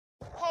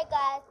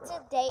guys,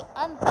 today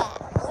I'm back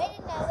with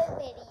another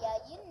video.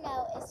 You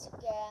know it's your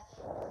girl.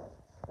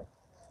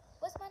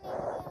 What's my name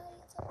again on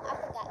YouTube? I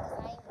forgot because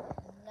I ain't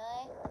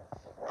none.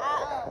 I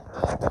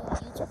didn't do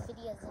YouTube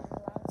videos in a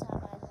long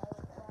time. I know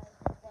it was,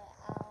 but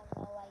I don't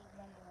know why you're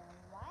wondering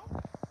why.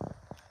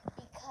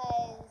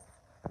 Because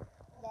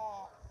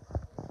that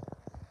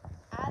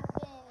I've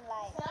been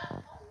like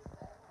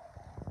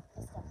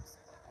in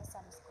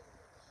summer school.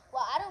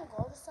 Well, I don't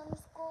go to summer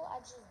school. I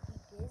just be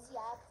busy. I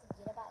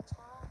forget about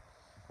y'all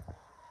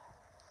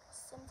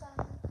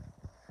sometimes.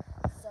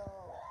 So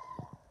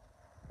yeah.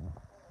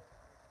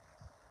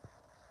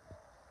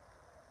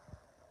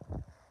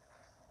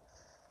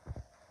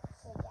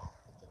 Forget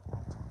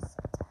about y'all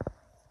sometimes.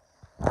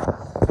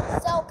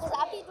 So, cause I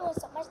be doing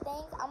so much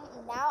things, I'm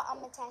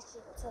attached to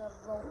the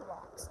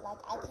Roblox. Like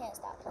I can't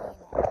stop playing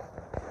that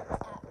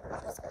app.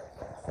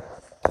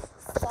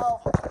 So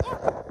yeah,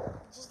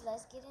 just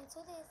let's get into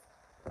this.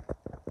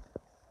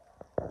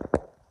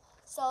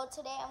 So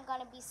today I'm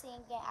gonna be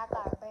singing "I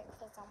Got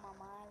Breakfast on My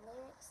Mind"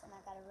 lyrics, and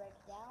I gotta write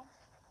it down.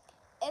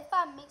 If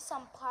I mix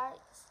some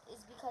parts,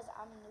 it's because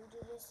I'm new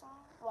to this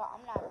song. Well,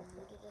 I'm not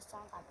new to this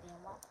song. I've been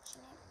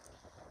watching it,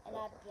 and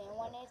I've been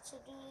wanting to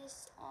do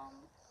this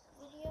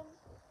video,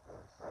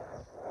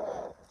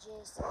 but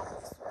just I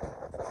was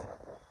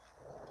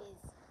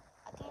busy.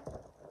 Okay,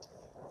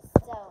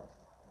 so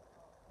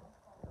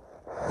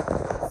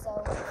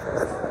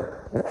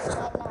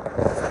right now.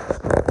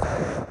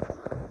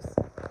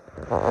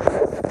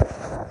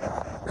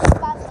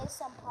 If I miss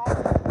some parts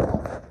because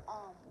I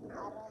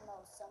don't know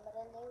some of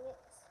the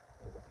lyrics,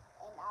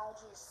 and I'll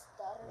just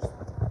stutter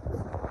sometimes.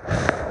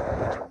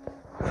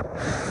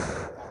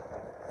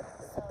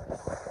 So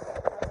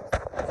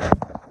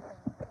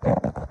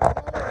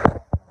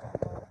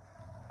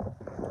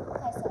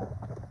okay, so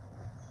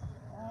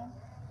 1,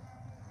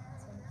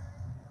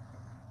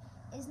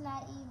 2. It's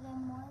not even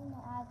morning.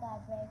 I got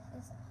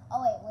breakfast.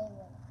 Oh wait.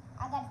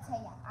 I gotta tell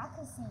y'all, I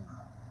could sing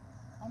though.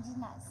 I'm just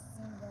not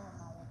singing with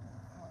my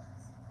regular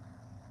voice.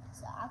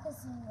 So I could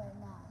sing right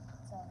now.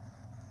 So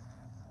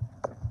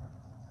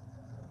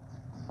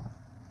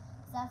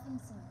I can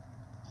sing.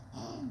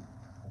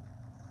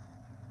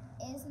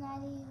 It's not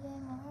even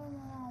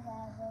morning. I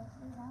got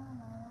breakfast on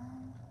my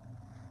mind.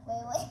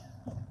 Wait.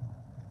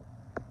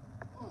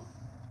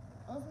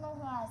 That's not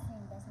how I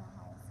sing. That's not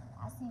how I sing.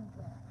 I sing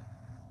good,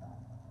 but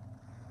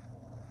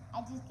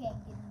I just can't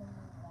get in the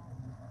mood right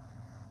now.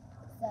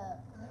 So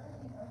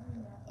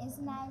it's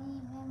not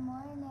even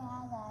morning.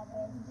 I got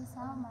breakfast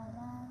on my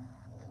mind.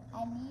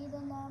 I need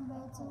a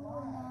number 2, a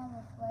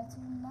number 4, 2,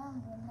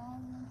 number 9.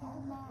 And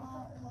can I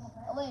add?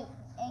 Wait,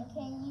 and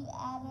can you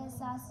add a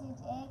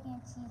sausage, egg, and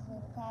cheese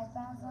with hash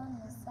browns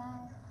on the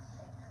side?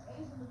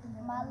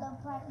 My little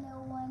partner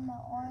won the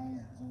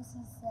orange juice.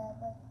 He said,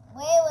 but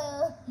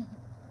wait.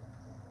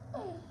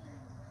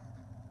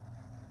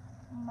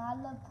 My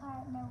little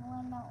partner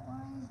won the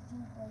orange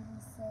juice, but he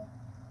said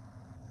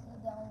he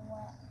don't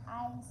want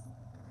ice,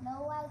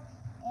 no ice,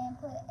 and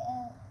put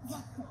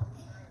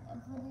and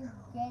put his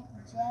grape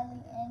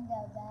jelly in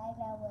the bag.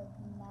 That would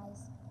be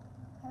nice.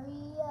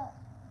 Hurry up.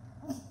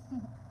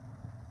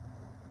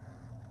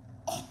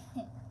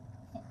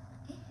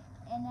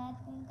 And I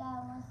think I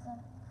want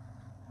some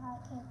hot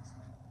cakes.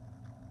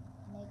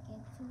 Make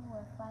it 2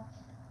 or 5.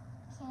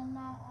 Can I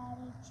add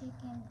a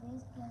chicken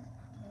biscuit?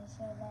 Make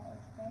sure that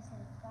it's fresh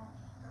and fried.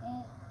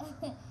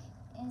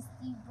 And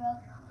Steve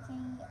broke. Can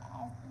you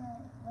ask them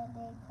what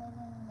they put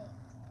in it?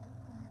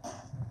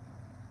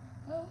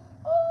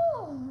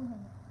 Ooh.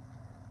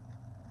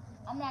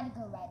 I'm not a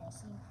good writer,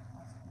 see?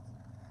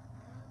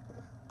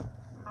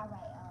 I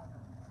write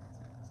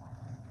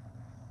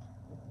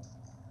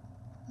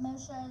make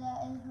sure that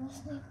it's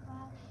really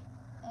fried.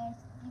 And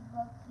Steve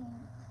broke. Can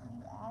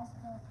you ask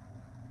them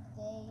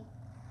they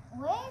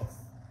wait?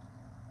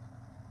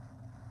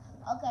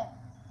 Okay.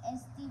 And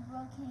Steve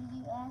broke. Can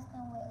you ask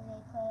them what they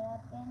put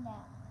up in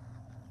that?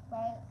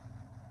 Right?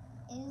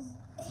 Is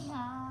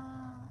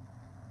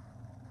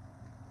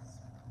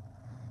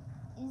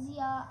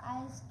your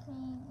ice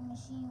cream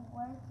machine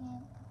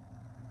working?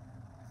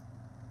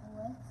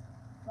 What?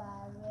 If I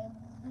really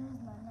lose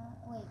my mind?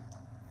 Wait.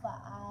 If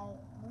I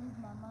lose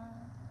my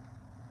mind?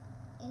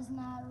 It's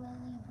not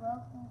really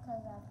broken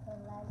because I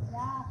feel like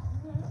y'all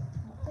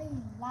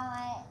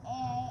lying,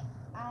 and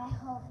I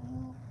hope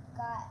you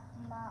got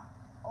my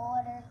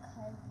order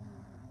because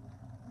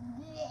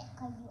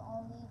you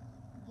only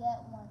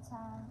get one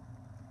time,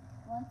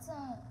 but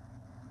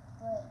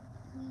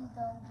please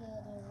don't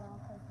get it wrong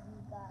because we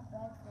got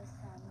breakfast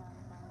on my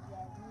mind.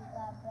 Yeah, we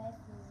got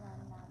breakfast on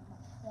my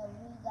mind. Yeah,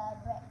 we got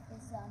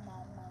breakfast on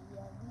my mind.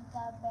 Yeah, we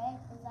got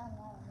breakfast on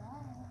my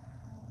mind.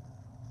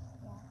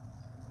 Yeah,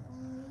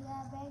 we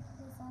got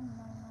breakfast on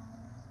my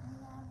mind. We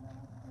got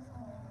breakfast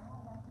on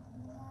my mind.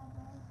 We got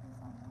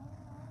breakfast on my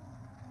mind.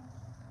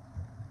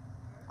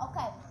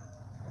 Okay,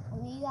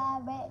 we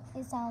got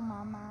breakfast on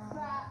my mind.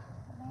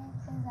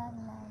 Breakfast on my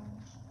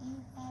mind. We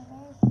got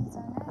breakfast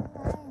on our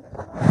mind.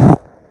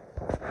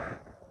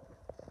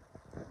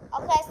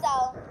 Okay, so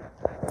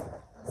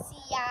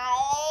see y'all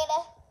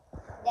later.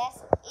 That's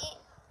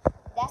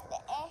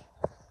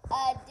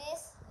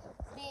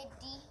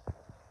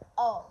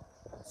Oh,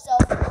 so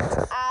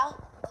I'll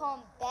come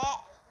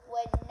back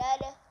with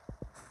another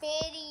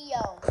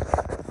video.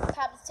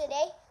 Probably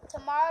today,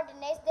 tomorrow, the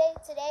next day,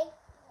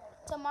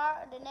 tomorrow,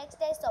 the next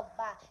day. So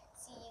bye.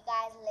 See you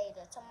guys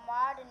later.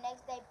 Tomorrow, the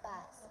next day,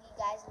 bye. See you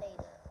guys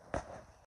later.